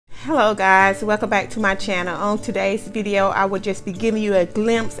Hello guys, welcome back to my channel. On today's video I will just be giving you a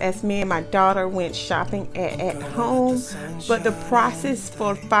glimpse as me and my daughter went shopping at home, but the process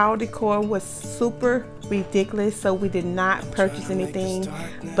for fall decor was super ridiculous, so we did not purchase anything,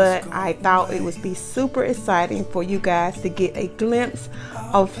 but I thought it would be super exciting for you guys to get a glimpse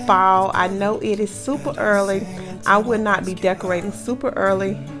of fall. I know it is super early. I will not be decorating super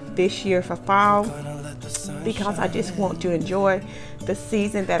early this year for fall because I just want to enjoy the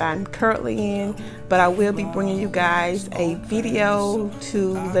season that I'm currently in, but I will be bringing you guys a video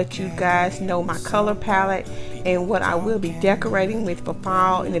to let you guys know my color palette and what I will be decorating with for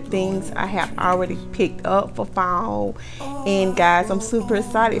fall and the things I have already picked up for fall. And guys, I'm super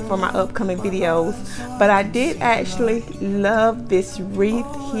excited for my upcoming videos, but I did actually love this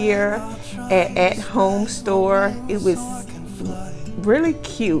wreath here at home store. It was really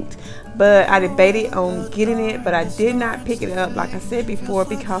cute, but I debated on getting it, but I did not pick it up, like I said before,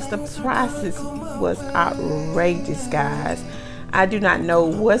 because the prices was outrageous, guys. I do not know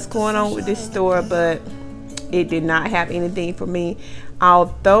what's going on with this store, but it did not have anything for me.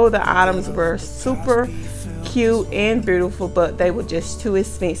 Although the items were super cute and beautiful, but they were just too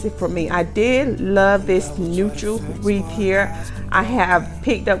expensive for me. I did love this neutral wreath here. I have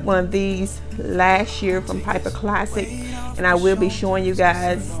picked up one of these last year from Piper Classic, and I will be showing you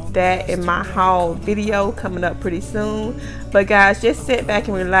guys that in my haul video coming up pretty soon. But guys, just sit back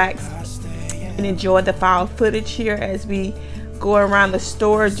and relax and enjoy the fall footage here as we go around the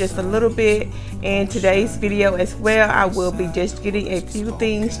store just a little bit. And today's video as well, I will be just getting a few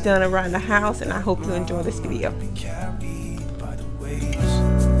things done around the house, and I hope you enjoy this video.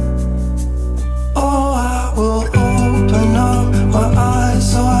 Oh, I will open up my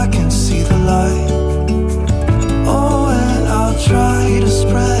eyes so I can see the light. Oh, and I'll try to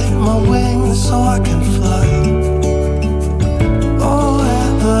spread my wings so I can fly. Oh,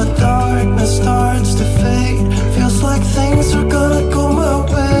 and the darkness starts to fade. Feels like things are gonna go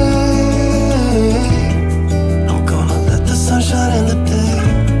my way. I'm gonna let the sun shine in the day.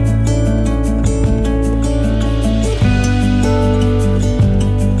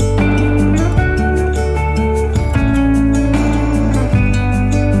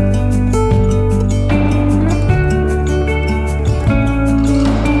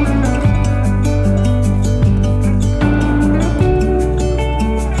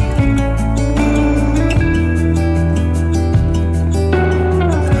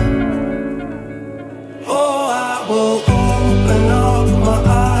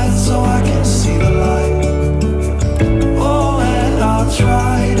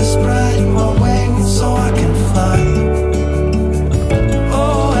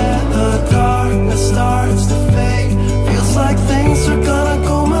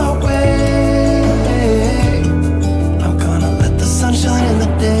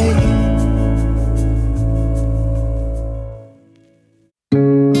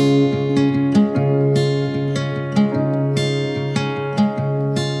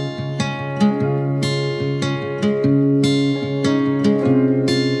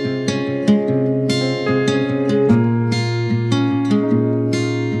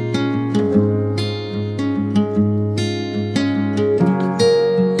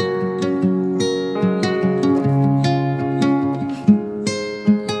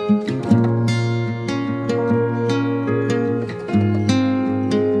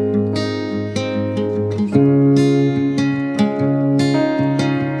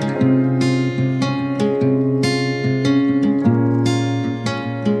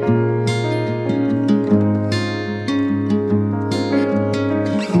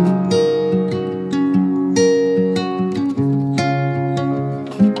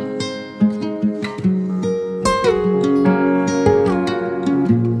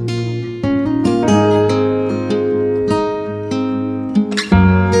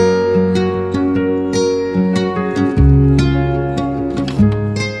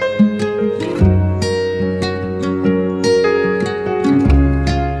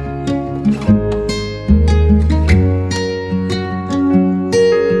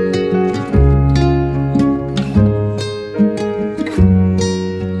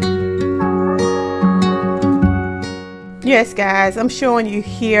 Yes guys, I'm showing you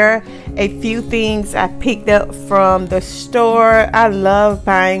here a few things I picked up from the store. I love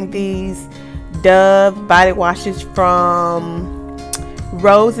buying these Dove body washes from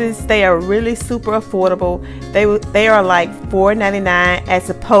Roses. They are really super affordable. They are like $4.99 as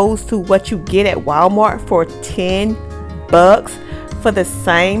opposed to what you get at Walmart for $10 for the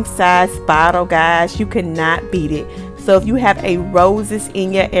same size bottle, guys. You cannot beat it. So if you have a Roses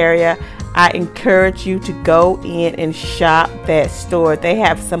in your area, I encourage you to go in and shop that store. They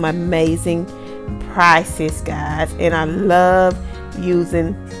have some amazing prices, guys, and I love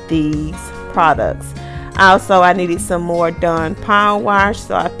using these products. Also, I needed some more Dawn pound wash,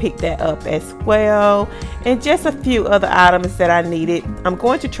 so I picked that up as well, and just a few other items that I needed. I'm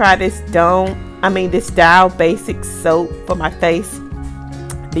going to try this Dial Basic soap for my face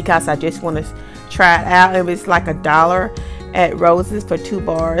because I just want to try it out. It was like $1 at Rose's for 2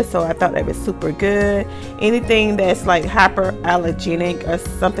 bars, so I thought that was super good. Anything that's like hyperallergenic or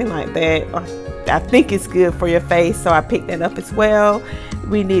something like that, I think it's good for your face, so I picked that up as well.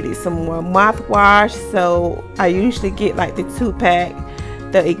 We needed some more mouthwash, so I usually get like the 2-pack,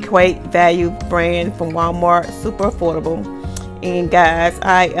 the Equate Value brand from Walmart, super affordable. And guys,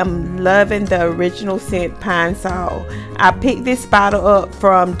 I am loving the original scent Pine Sol. I picked this bottle up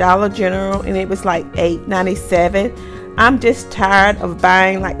from Dollar General and it was like $8.97. I'm just tired of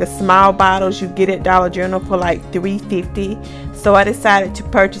buying like the small bottles you get at Dollar General for like $3.50. So I decided to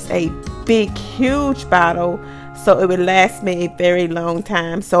purchase a big, huge bottle so it would last me a very long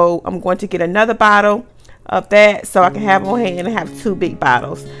time. So I'm going to get another bottle of that so I can have on hand and have 2 big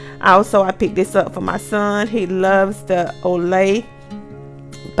bottles. Also, I picked this up for my son. He loves the Olay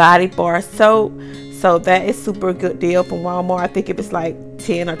body bar soap, so that is super good deal from Walmart. I think it was like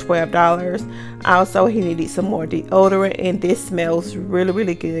 $10 or $12. Also, he needed some more deodorant, and this smells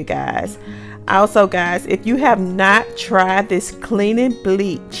really good, guys. Also, guys, if you have not tried this cleaning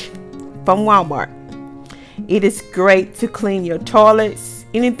bleach from Walmart, it is great to clean your toilets,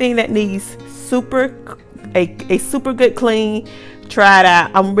 anything that needs a super good clean. Try it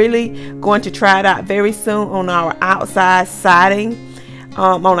out. I'm really going to try it out very soon on our outside siding.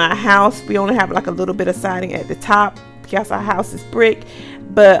 On our house, we only have like a little bit of siding at the top because our house is brick,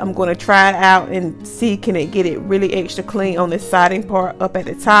 but I'm going to try it out and see can it get it really extra clean on the siding part up at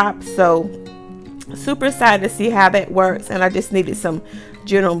the top. So super excited to see how that works, and I just needed some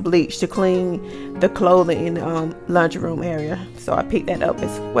general bleach to clean the clothing in the laundry room area, so I picked that up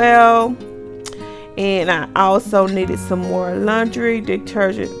as well. And I also needed some more laundry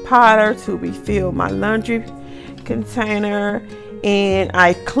detergent powder to refill my laundry container. And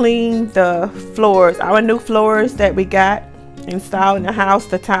I cleaned the floors, our new floors that we got installed in the house,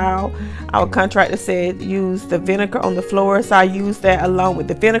 the tile. Our contractor said use the vinegar on the floor, so I used that along with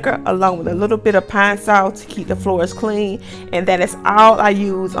the vinegar, along with a little bit of Pine Sol to keep the floors clean. And that is all I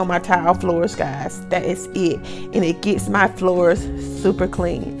use on my tile floors, guys. That is it, and it gets my floors super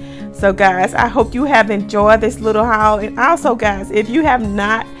clean. So guys, I hope you have enjoyed this little haul. And also, guys, if you have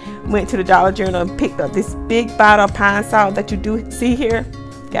not went to the Dollar General and picked up this big bottle of Pine Sol that you do see here,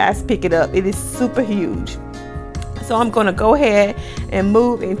 guys, pick it up. It is super huge. So I'm going to go ahead and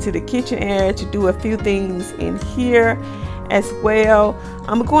move into the kitchen area to do a few things in here as well.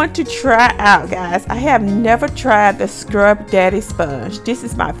 I'm going to try out, guys, I have never tried the Scrub Daddy sponge. This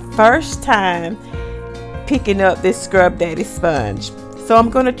is my first time picking up this Scrub Daddy sponge. So I'm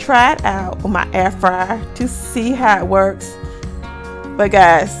going to try it out on my air fryer to see how it works. But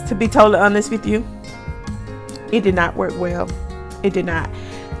guys, to be totally honest with you, it did not work well. It did not.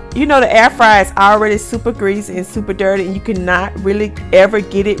 You know, the air fryer is already super greasy and super dirty, and you cannot really ever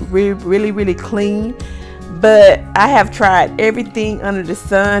get it really clean. But I have tried everything under the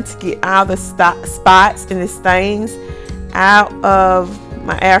sun to get all the spots and the stains out of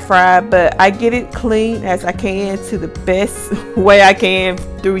my air fryer, but I get it clean as I can to the best way I can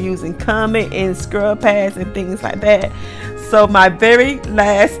through using Comet and scrub pads and things like that. So my very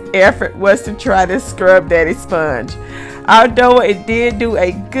last effort was to try this Scrub Daddy sponge. Although it did do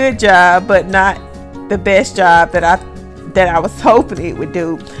a good job, but not the best job that I was hoping it would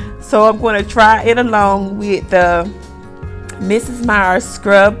do. So I'm going to try it along with the Mrs. Meyer's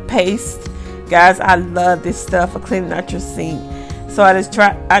scrub paste. Guys, I love this stuff for cleaning out your sink. So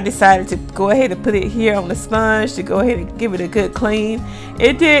I decided to go ahead and put it here on the sponge to go ahead and give it a good clean.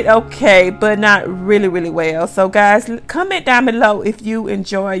 It did okay, but not really well. So guys, comment down below if you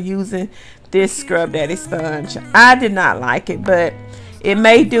enjoy using this Scrub Daddy sponge. I did not like it, but it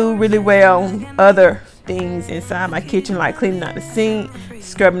may do really well on other things inside my kitchen, like cleaning out the sink,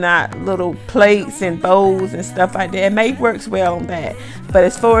 scrubbing out little plates and bowls and stuff like that. It may works well on that. But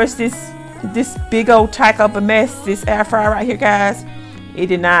as far as this big old type of a mess, this air fryer right here, guys, it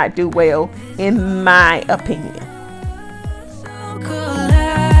did not do well in my opinion.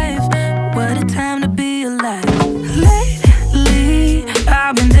 What a time to be alive. Lately,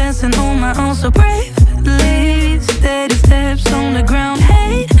 I've been dancing on my own so bravely. Steady steps on the ground.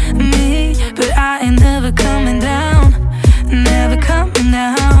 Hate me, but I ain't never coming down. Never coming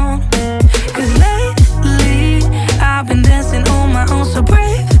down. 'Cause lately, I've been dancing on my own so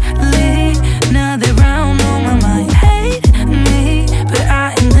bravely.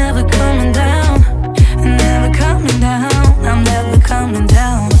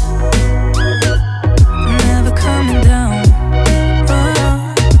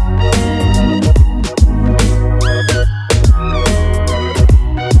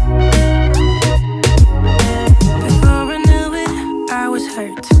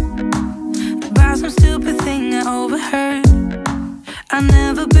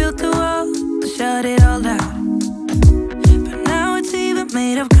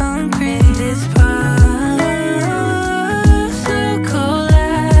 of concrete. This particle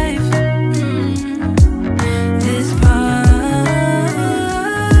life, this particle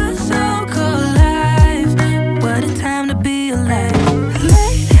life. What a time to be alive.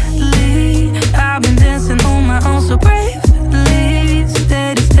 Lately, I've been dancing on my own so bravely.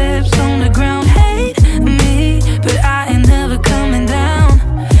 Steady steps on the ground. Hate me, but I ain't never coming down.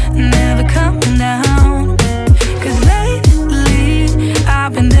 Never coming down. 'Cause lately,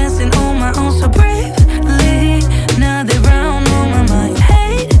 I've been dancing on my own so bravely. Another round on my mind.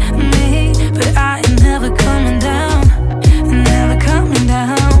 Hate me, but I ain't never coming down. Never coming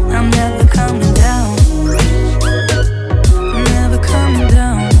down. I'm never coming down. Never coming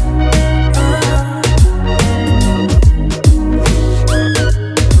down.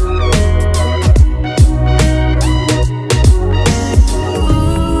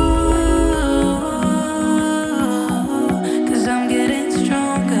 Cause I'm getting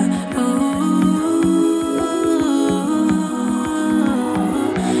stronger.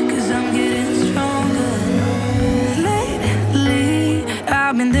 Cause I'm getting stronger. Lately,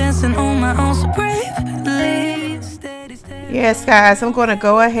 I've been dancing on my own so bravely. Steady, steady. Yes guys, I'm going to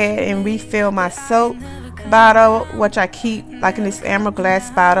go ahead and refill my soap bottle, which I keep like in this amber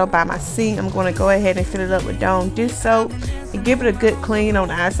glass bottle by my sink. I'm going to go ahead and fill it up with Dawn dish soap and give it a good clean on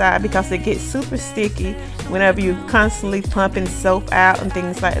the outside, because it gets super sticky whenever you're constantly pumping soap out and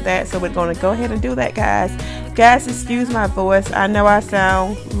things like that. So we're going to go ahead and do that, guys. Guys, excuse my voice. I know I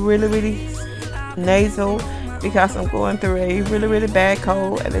sound really nasal because I'm going through a really bad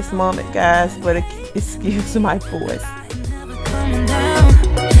cold at this moment, guys, but excuse my voice. Coming down,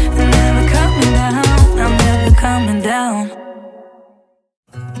 never coming down. I'm never coming down.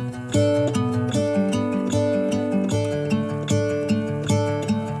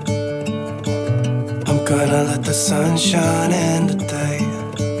 I'm gonna let the sun shine in today.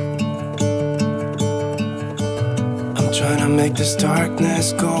 I'm trying to make this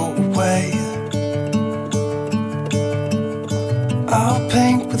darkness go away. I'll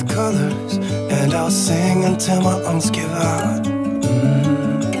paint with colors and I'll sing until my lungs give out.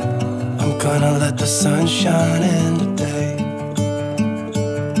 I'm gonna let the sun shine in today.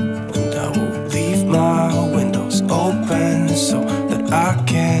 And I will leave my windows open so that I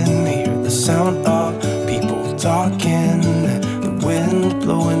can hear the sound of people talking and the wind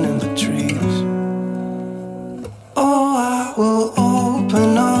blowing in the trees. Oh, I will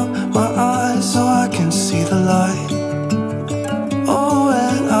open up my eyes so I can see the light. Oh,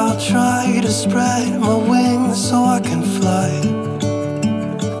 and I'll try to spread my wings so I can fly.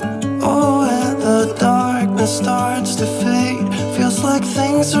 Oh, and the darkness starts to fade. Feels like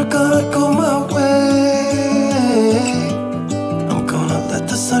things are gonna go my way. I'm gonna let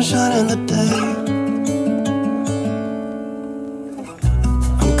the sun shine in the day.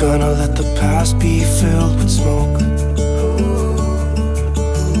 I'm gonna let the past be filled with smoke.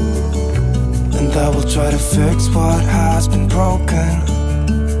 And I will try to fix what has been broken.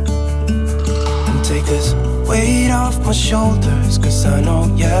 And take this weight off my shoulders, 'cause I know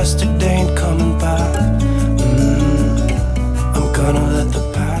yesterday ain't coming back. I'm gonna let the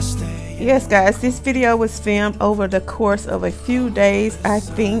past stay. Yes guys, this video was filmed over the course of a few days, I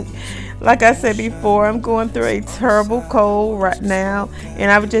think. Like I said before, I'm going through a terrible cold right now, and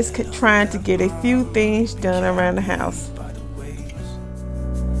I was just trying to get a few things done around the house.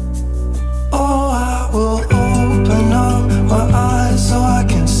 Oh, I will open up my eyes so I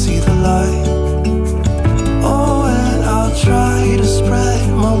can see the light. Oh, and I'll try to spread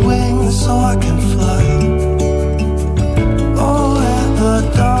my wings so I can fly. Oh, and the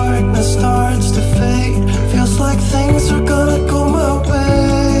darkness starts to fade. Feels like things are gonna go my way.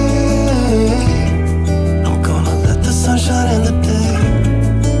 I'm gonna let the sun shine in the day.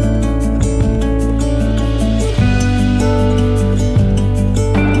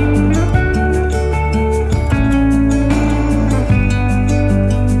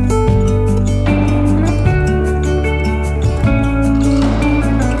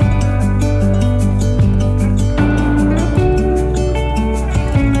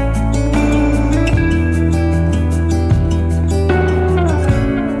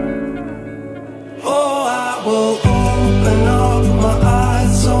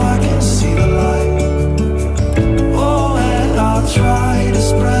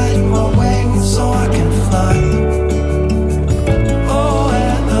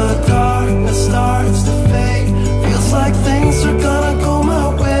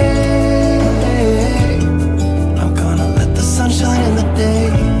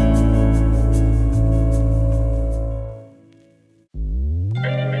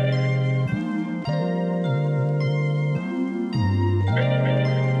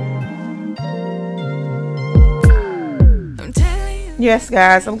 Yes,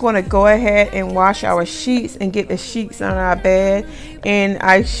 guys, I'm going to go ahead and wash our sheets and get the sheets on our bed, and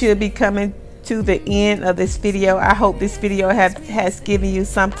I should be coming to the end of this video. I hope this video has given you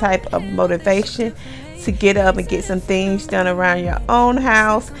some type of motivation to get up and get some things done around your own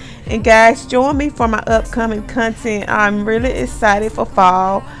house. And guys, join me for my upcoming content. I'm really excited for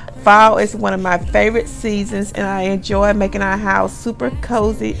fall. Fall is one of my favorite seasons, and I enjoy making our house super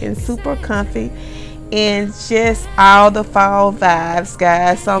cozy and super comfy and just all the fall vibes,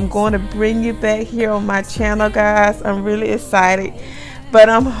 guys. So I'm going to bring you back here on my channel, guys. I'm really excited, but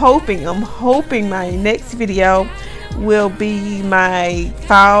I'm hoping my next video will be my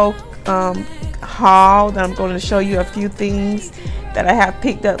fall haul, that I'm going to show you a few things that I have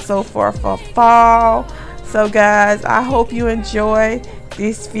picked up so far for fall. So guys, I hope you enjoy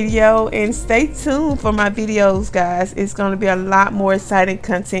this video and stay tuned for my videos, guys. It's going to be a lot more exciting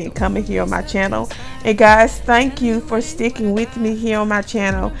content coming here on my channel. And guys, thank you for sticking with me here on my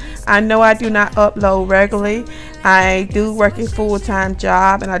channel. I know I do not upload regularly. I do work a full-time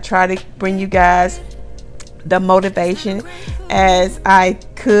job, and I try to bring you guys the motivation as I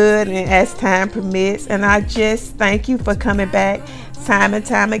could and as time permits. And I just thank you for coming back time and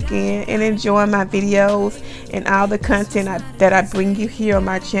time again and enjoying my videos and all the content that I bring you here on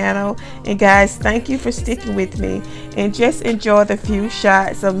my channel. And guys, thank you for sticking with me, and just enjoy the few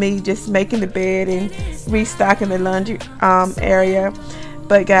shots of me just making the bed and restocking the laundry area.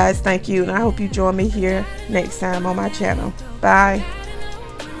 But guys, thank you, and I hope you join me here next time on my channel. Bye.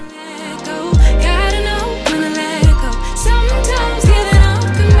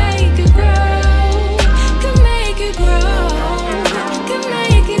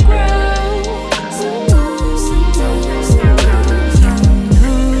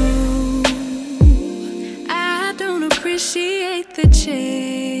 The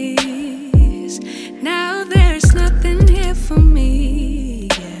chase. Now there's nothing here for me.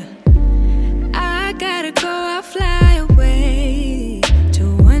 I gotta go, I'll fly away to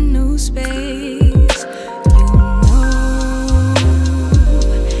a new space. You know,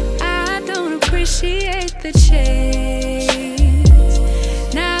 I don't appreciate the chase.